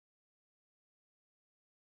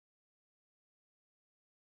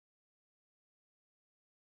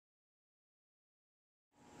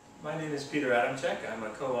My name is Peter Adamczyk. I'm a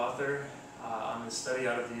co-author on this study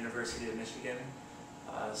out of the University of Michigan,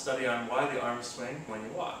 a study on why the arms swing when you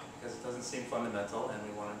walk, because it doesn't seem fundamental and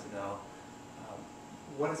we wanted to know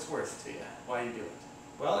what it's worth to you, why you do it.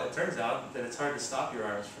 Well, it turns out that it's hard to stop your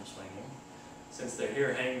arms from swinging since they're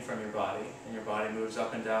here hanging from your body and your body moves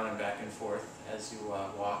up and down and back and forth as you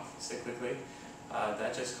walk cyclically.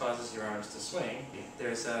 That just causes your arms to swing.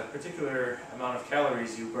 There's a particular amount of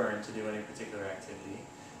calories you burn to do any particular activity.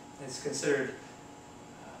 It's considered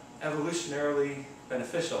evolutionarily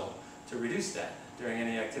beneficial to reduce that during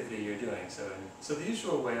any activity you're doing. So the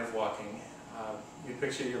usual way of walking, you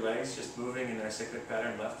picture your legs just moving in their cyclic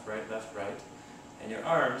pattern, left, right, and your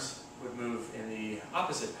arms would move in the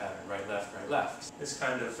opposite pattern, right, left. This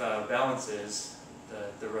kind of balances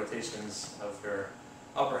the rotations of your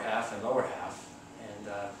upper half and lower half, and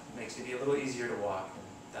makes it a little easier to walk, and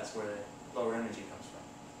that's where the lower energy comes from.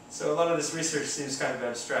 So a lot of this research seems kind of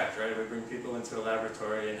abstract, right? We bring people into a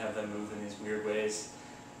laboratory and have them move in these weird ways.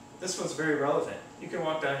 This one's very relevant. You can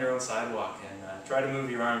walk down your own sidewalk and try to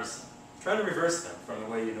move your arms, try to reverse them from the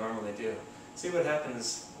way you normally do. See what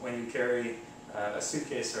happens when you carry a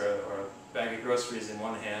suitcase or a bag of groceries in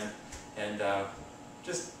one hand, and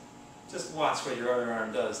just watch what your other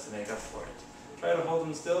arm does to make up for it. Try to hold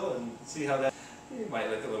them still and see how that, it might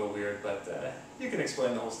look a little weird, but you can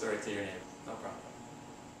explain the whole story to your neighbor, no problem.